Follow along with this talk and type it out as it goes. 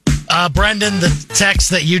Brendan, the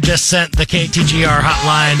text that you just sent, the KTGR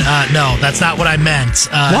hotline, no, that's not what I meant.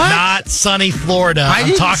 Not sunny Florida.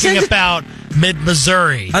 I'm talking about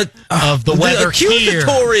mid-Missouri of the weather here.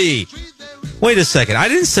 Wait a second. I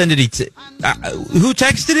didn't send any. Who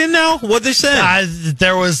texted in now? What'd they say?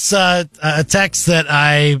 There was a text that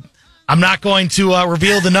I'm not going to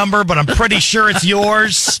reveal the number, but I'm pretty sure it's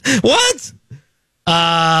yours. What?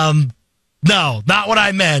 No, not what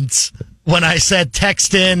I meant when I said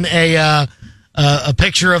text in a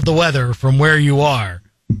picture of the weather from where you are.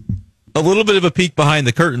 A little bit of a peek behind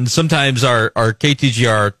the curtain. Sometimes our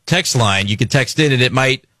KTGR text line, you can text in and it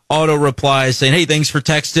might auto reply saying, hey, thanks for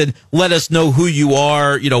texting. Let us know who you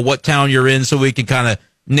are, what town you're in, so we can kind of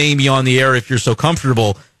name you on the air if you're so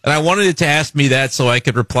comfortable. And I wanted it to ask me that so I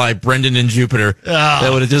could reply Brendan in Jupiter. Oh,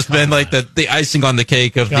 that would have just been like the icing on the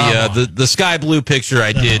cake of the sky blue picture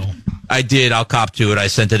I did. I'll cop to it. I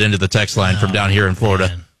sent it into the text line from down here in Florida.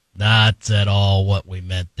 Man. Not at all what we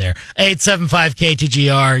meant there.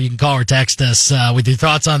 875-KTGR. You can call or text us with your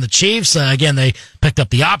thoughts on the Chiefs. Again, they picked up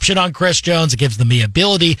the option on Chris Jones. It gives them the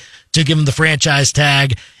ability to give him the franchise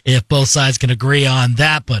tag if both sides can agree on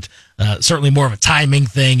that. But certainly more of a timing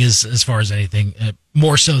thing as far as anything,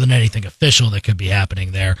 more so than anything official that could be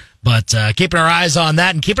happening there. But keeping our eyes on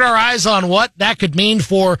that and keeping our eyes on what that could mean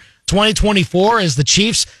for 2024 as the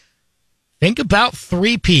Chiefs think about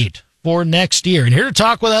three-peat for next year. And here to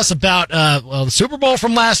talk with us about the Super Bowl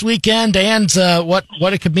from last weekend and what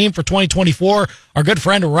it could mean for 2024, our good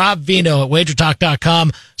friend Rob Veno at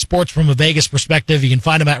WagerTalk.com, sports from a Vegas perspective. You can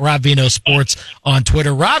find him at Rob Veno Sports on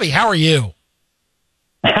Twitter. Robbie, how are you?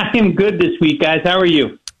 I am good this week, guys. How are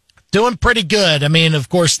you? Doing pretty good. I mean, of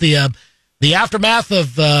course, the aftermath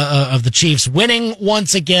of the Chiefs winning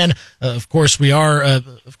once again. Of course, we are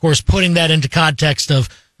putting that into context of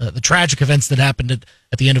the tragic events that happened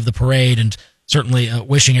at the end of the parade, and certainly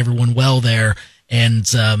wishing everyone well there, and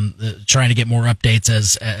trying to get more updates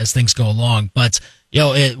as things go along. But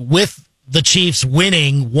with the Chiefs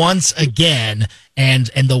winning once again, and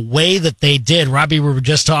the way that they did, Robbie, we were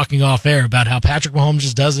just talking off air about how Patrick Mahomes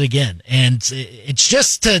just does it again, and it's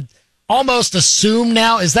just to almost assume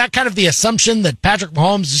now, is that kind of the assumption that Patrick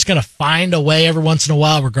Mahomes is just going to find a way every once in a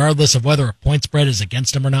while, regardless of whether a point spread is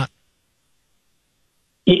against him or not?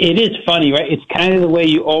 It is funny, right? It's kind of the way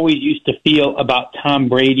you always used to feel about Tom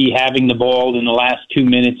Brady having the ball in the last 2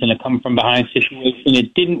 minutes in a come-from-behind situation.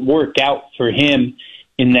 It didn't work out for him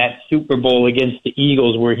in that Super Bowl against the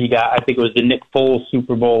Eagles where he got, I think it was the Nick Foles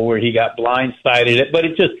Super Bowl where he got blindsided. But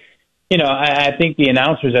it just, I think the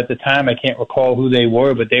announcers at the time, I can't recall who they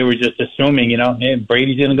were, but they were just assuming, hey,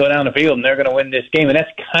 Brady's going to go down the field and they're going to win this game. And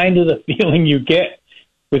that's kind of the feeling you get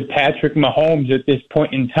with Patrick Mahomes at this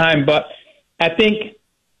point in time. But I think,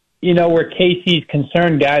 where Casey's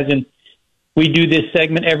concerned, guys, and we do this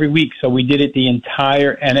segment every week, so we did it the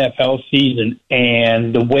entire NFL season,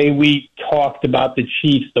 and the way we talked about the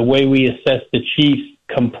Chiefs, the way we assessed the Chiefs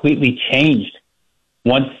completely changed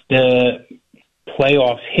once the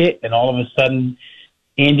playoffs hit, and all of a sudden,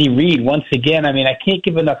 Andy Reid, once again, I can't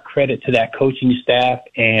give enough credit to that coaching staff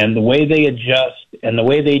and the way they adjust and the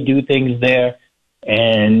way they do things there,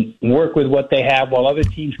 and work with what they have while other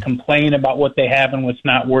teams complain about what they have and what's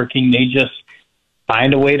not working. They just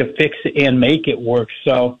find a way to fix it and make it work.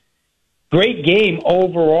 So great game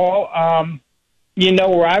overall.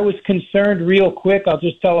 Where I was concerned real quick, I'll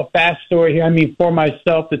just tell a fast story here. For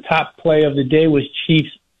myself, the top play of the day was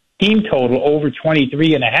Chiefs team total over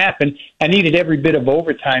 23.5, and I needed every bit of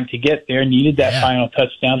overtime to get there. Needed that final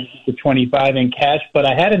touchdown for 25 in cash, but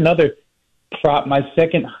I had another prop. My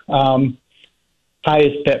second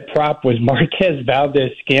highest bet prop was Marquez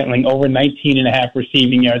Valdez-Scantling over 19.5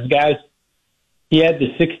 receiving yards. Guys, he had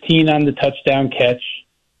the 16 on the touchdown catch,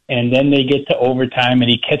 and then they get to overtime, and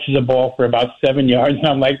he catches a ball for about 7 yards, and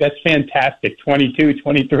I'm like, that's fantastic, 22,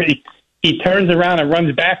 23. He turns around and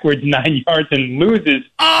runs backwards 9 yards and loses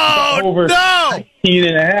over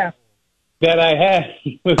 19.5 that I had.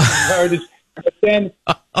 But then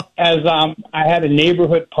as I had a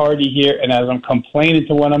neighborhood party here, and as I'm complaining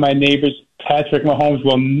to one of my neighbors, Patrick Mahomes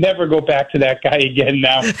will never go back to that guy again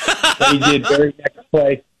now. But he did very next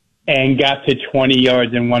play and got to 20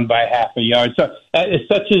 yards and won by half a yard. So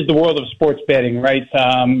such is the world of sports betting, right?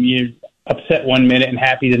 You're upset 1 minute and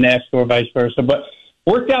happy the next, or vice versa. But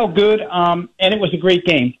worked out good, and it was a great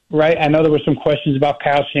game, right? I know there were some questions about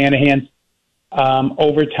Kyle Shanahan's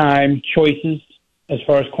overtime choices as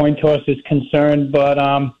far as coin toss is concerned. But,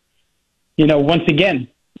 once again,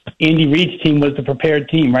 Andy Reid's team was the prepared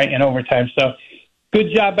team, right, in overtime. So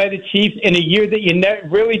good job by the Chiefs in a year that you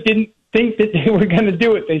really didn't think that they were going to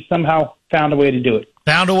do it. They somehow found a way to do it.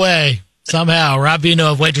 Found a way. Somehow, Rob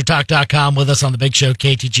Veno of WagerTalk.com with us on the Big Show,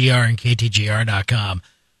 KTGR and KTGR.com.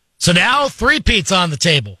 So now three-peat's on the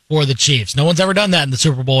table for the Chiefs. No one's ever done that in the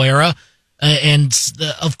Super Bowl era.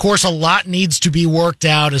 Of course, a lot needs to be worked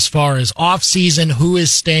out as far as off-season, who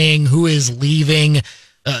is staying, who is leaving.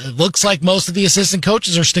 It looks like most of the assistant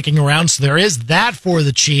coaches are sticking around, so there is that for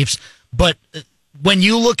the Chiefs. But when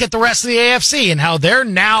you look at the rest of the AFC and how they're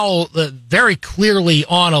now very clearly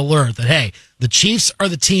on alert that, hey, the Chiefs are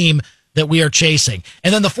the team that we are chasing.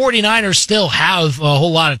 And then the 49ers still have a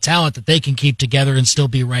whole lot of talent that they can keep together and still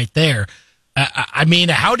be right there. I mean,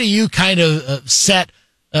 how do you kind of set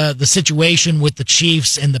the situation with the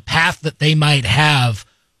Chiefs and the path that they might have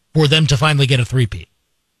for them to finally get a three-peat?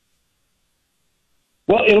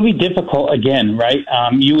 Well, it'll be difficult again, right?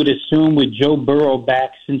 You would assume with Joe Burrow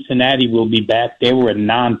back, Cincinnati will be back. They were a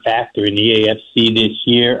non-factor in the AFC this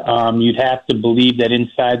year. You'd have to believe that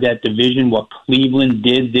inside that division, what Cleveland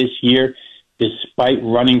did this year, despite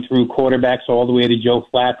running through quarterbacks all the way to Joe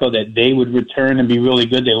Flacco, that they would return and be really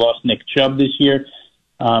good. They lost Nick Chubb this year.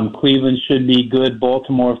 Cleveland should be good.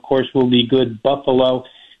 Baltimore, of course, will be good. Buffalo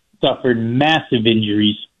suffered massive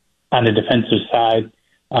injuries on the defensive side.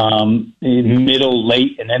 Middle,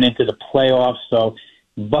 late, and then into the playoffs. So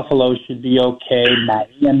Buffalo should be okay.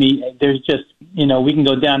 Miami, there's just, we can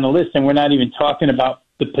go down the list, and we're not even talking about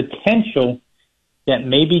the potential that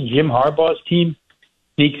maybe Jim Harbaugh's team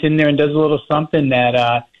sneaks in there and does a little something,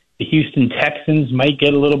 that the Houston Texans might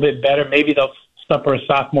get a little bit better. Maybe they'll suffer a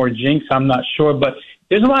sophomore jinx. I'm not sure. But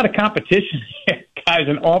there's a lot of competition here, guys,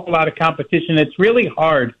 an awful lot of competition. It's really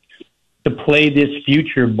hard to play this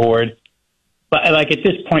future board. But like at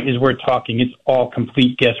this point, as we're talking, it's all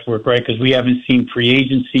complete guesswork, right? Because we haven't seen free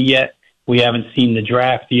agency yet. We haven't seen the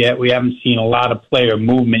draft yet. We haven't seen a lot of player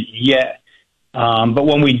movement yet. But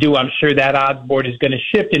when we do, I'm sure that odds board is going to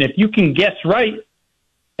shift. And if you can guess right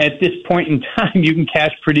at this point in time, you can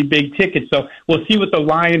cash pretty big tickets. So we'll see what the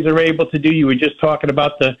Lions are able to do. You were just talking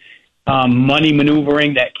about the money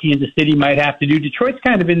maneuvering that Kansas City might have to do. Detroit's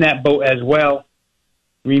kind of in that boat as well.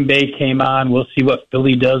 Green Bay came on. We'll see what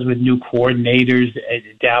Philly does with new coordinators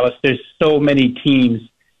at Dallas. There's so many teams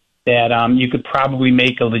that you could probably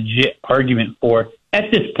make a legit argument for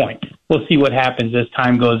at this point. We'll see what happens as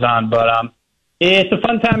time goes on. But it's a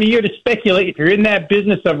fun time of year to speculate. If you're in that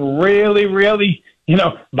business of really, really,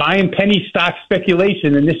 buying penny stock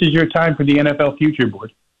speculation, then this is your time for the NFL Future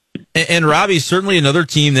Board. And Robbie, certainly another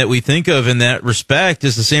team that we think of in that respect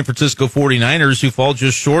is the San Francisco 49ers, who fall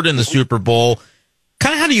just short in the Super Bowl.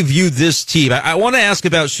 Kind of how do you view this team? I want to ask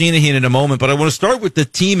about Shanahan in a moment, but I want to start with the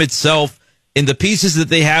team itself and the pieces that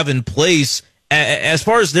they have in place as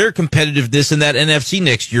far as their competitiveness in that NFC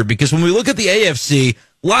next year. Because when we look at the AFC,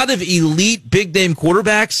 a lot of elite, big-name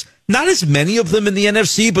quarterbacks, not as many of them in the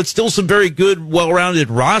NFC, but still some very good, well-rounded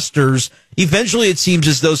rosters. Eventually, it seems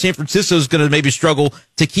as though San Francisco is going to maybe struggle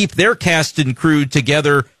to keep their cast and crew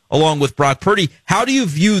together along with Brock Purdy. How do you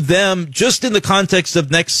view them just in the context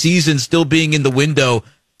of next season still being in the window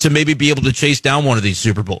to maybe be able to chase down one of these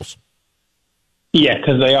Super Bowls? Yeah,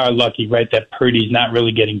 because they are lucky, right, that Purdy's not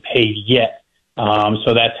really getting paid yet.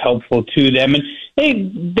 So that's helpful to them.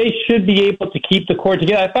 And they should be able to keep the core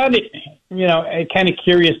together. I found it, kind of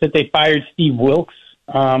curious that they fired Steve Wilkes.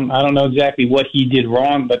 I don't know exactly what he did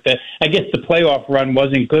wrong, but I guess the playoff run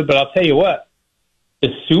wasn't good. But I'll tell you what, the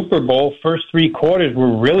Super Bowl first three quarters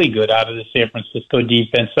were really good out of the San Francisco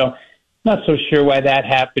defense. So not so sure why that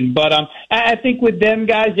happened. But I think with them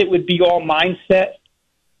guys, it would be all mindset.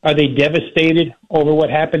 Are they devastated over what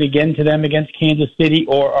happened again to them against Kansas City,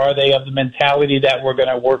 or are they of the mentality that we're going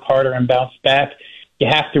to work harder and bounce back? You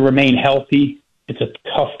have to remain healthy. It's a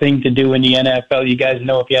tough thing to do in the NFL. You guys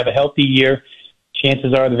know if you have a healthy year,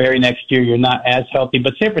 chances are the very next year you're not as healthy.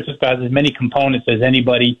 But San Francisco has as many components as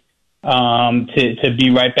anybody to be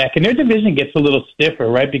right back. And their division gets a little stiffer,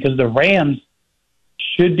 right, because the Rams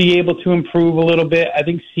should be able to improve a little bit. I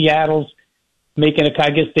think Seattle's making I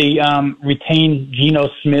guess they retain Geno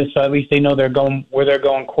Smith, so at least they know where they're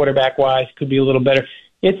going quarterback-wise. Could be a little better.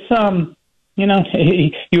 It's,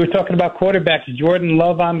 you were talking about quarterbacks. Jordan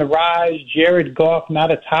Love on the rise. Jared Goff,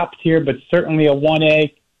 not a top tier, but certainly a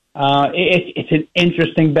 1A. It's an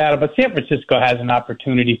interesting battle, but San Francisco has an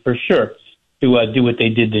opportunity for sure to do what they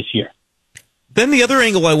did this year. Then the other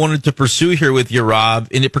angle I wanted to pursue here with you, Rob,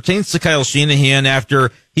 and it pertains to Kyle Shanahan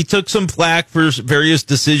after he took some flack for various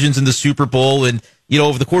decisions in the Super Bowl. And,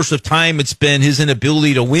 over the course of time, it's been his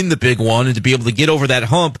inability to win the big one and to be able to get over that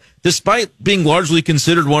hump, despite being largely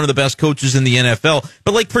considered one of the best coaches in the NFL.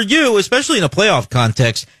 But for you, especially in a playoff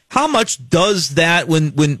context, how much does that,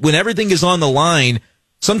 when everything is on the line,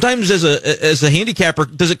 sometimes as a handicapper,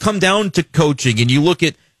 does it come down to coaching? And you look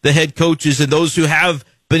at the head coaches and those who have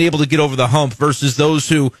been able to get over the hump versus those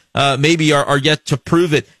who maybe are yet to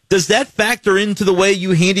prove it. Does that factor into the way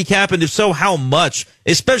you handicap? And if so, how much,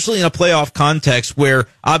 especially in a playoff context where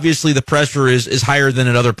obviously the pressure is higher than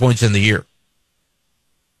at other points in the year?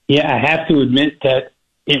 Yeah, I have to admit that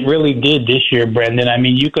it really did this year, Brendan. I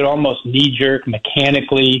mean, you could almost knee-jerk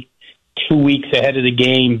mechanically 2 weeks ahead of the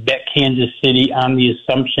game, bet Kansas City on the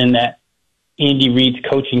assumption that Andy Reid's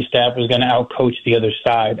coaching staff was going to outcoach the other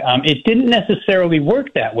side. It didn't necessarily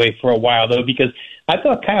work that way for a while, though, because I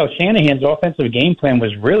thought Kyle Shanahan's offensive game plan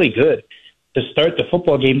was really good to start the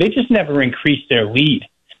football game. They just never increased their lead.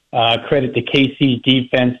 Credit to KC's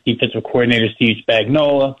defensive coordinator Steve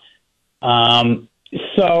Spagnuolo.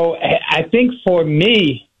 So I think for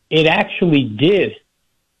me, it actually did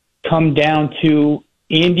come down to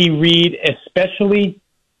Andy Reid, especially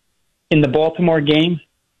in the Baltimore game,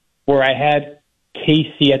 where I had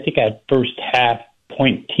KC, I think I had first half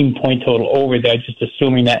team point total over there, just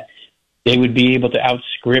assuming that they would be able to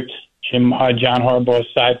outscript John Harbaugh's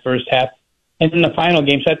side first half. And in the final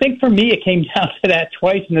game, so I think for me it came down to that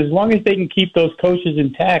twice, and as long as they can keep those coaches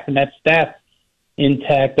intact and that staff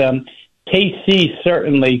intact, KC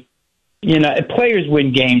certainly, players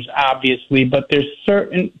win games, obviously, but there's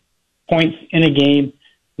certain points in a game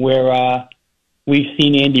where we've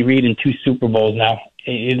seen Andy Reid in 2 Super Bowls now,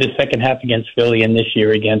 the second half against Philly and this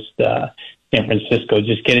year against San Francisco,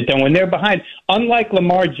 just get it done when they're behind. Unlike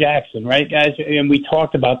Lamar Jackson, right, guys? And we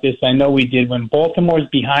talked about this, I know we did, when Baltimore's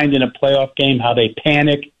behind in a playoff game, how they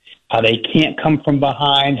panic, how they can't come from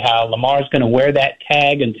behind, how Lamar's going to wear that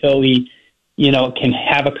tag until he can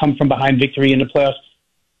have a come-from-behind victory in the playoffs.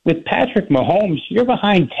 With Patrick Mahomes, you're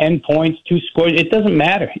behind 10 points, 2 scores. It doesn't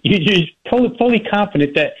matter. You're just fully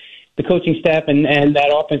confident that the coaching staff and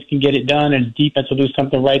that offense can get it done, and the defense will do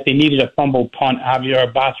something right. They needed a fumble punt, obviously, or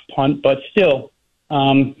a botched punt, but still,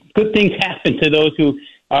 good things happen to those who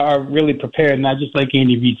are really prepared, not just like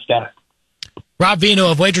Andy Reid's staff. Rob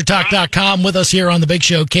Veno of WagerTalk.com with us here on the Big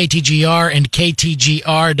Show, KTGR and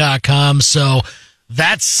KTGR.com. So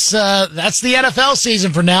that's the NFL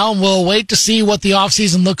season for now, and we'll wait to see what the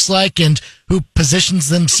offseason looks like and who positions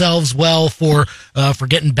themselves well for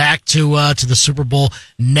getting back to the Super Bowl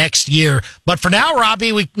next year. But for now,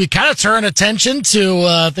 Robbie, we kind of turn attention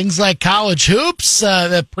to things like college hoops.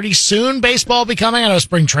 Pretty soon, baseball will be coming. I know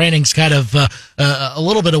spring training's kind of a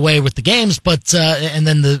little bit away with the games, but and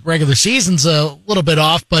then the regular season's a little bit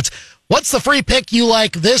off. But what's the free pick you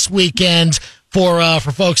like this weekend for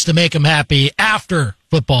folks to make them happy after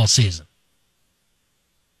football season?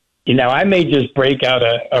 I may just break out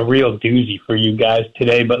a real doozy for you guys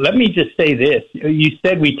today, but let me just say this. You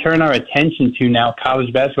said we turn our attention to now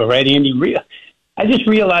college basketball, right, Andy? I just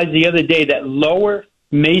realized the other day that lower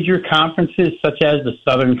major conferences, such as the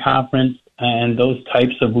Southern Conference and those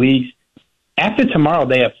types of leagues, after tomorrow,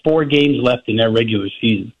 they have 4 games left in their regular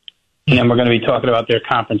season. And then we're going to be talking about their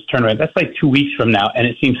conference tournament. That's like 2 weeks from now, and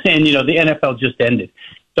it seems, and the NFL just ended.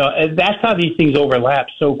 So that's how these things overlap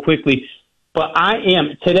so quickly. But I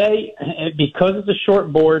am today, because it's a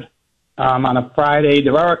short board on a Friday.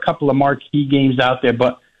 There are a couple of marquee games out there,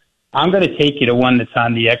 but I'm going to take you to one that's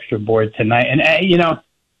on the extra board tonight. And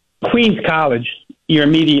Queens College. Your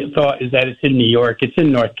immediate thought is that it's in New York. It's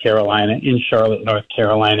in North Carolina, in Charlotte, North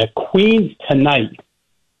Carolina. Queens tonight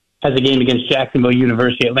has a game against Jacksonville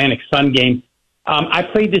University, Atlantic Sun game. I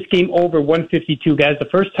played this game over 152, guys. The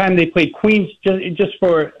first time they played Queens, just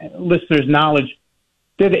for listeners' knowledge,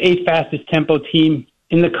 they're the 8th fastest tempo team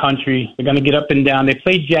in the country. They're going to get up and down. They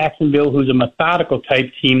played Jacksonville, who's a methodical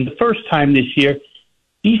type team. The first time this year,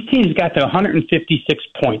 these teams got to 156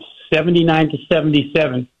 points,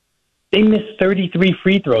 79-77. They missed 33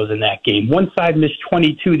 free throws in that game. One side missed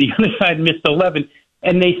 22, the other side missed 11,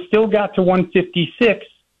 and they still got to 156.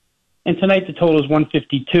 And tonight the total is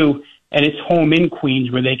 152, and it's home in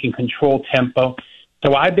Queens where they can control tempo.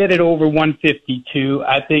 So I bet it over 152.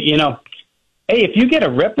 I think, hey, if you get a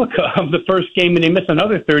replica of the first game and they miss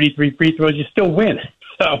another 33 free throws, you still win.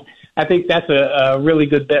 So I think that's a really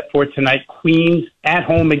good bet for tonight. Queens at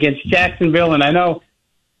home against Jacksonville, and I know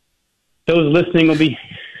those listening will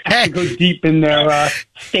have to go deep in their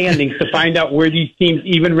standings to find out where these teams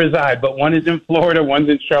even reside. But one is in Florida, one's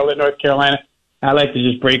in Charlotte, North Carolina. I like to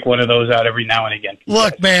just break one of those out every now and again.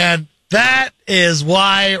 Look, man, that is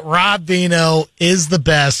why Rob Veno is the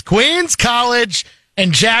best. Queens College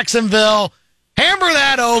and Jacksonville, hammer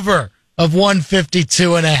that over of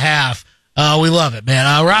 152.5. We love it,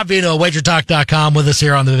 man. Rob Veno, WagerTalk.com with us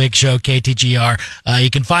here on the Big Show, KTGR. You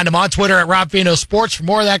can find him on Twitter at Rob Veno Sports for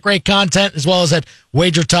more of that great content, as well as at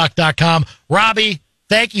WagerTalk.com. Robbie,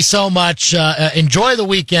 thank you so much. Enjoy the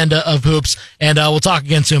weekend of hoops, and we'll talk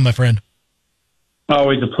again soon, my friend.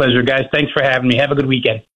 Always a pleasure, guys. Thanks for having me. Have a good weekend.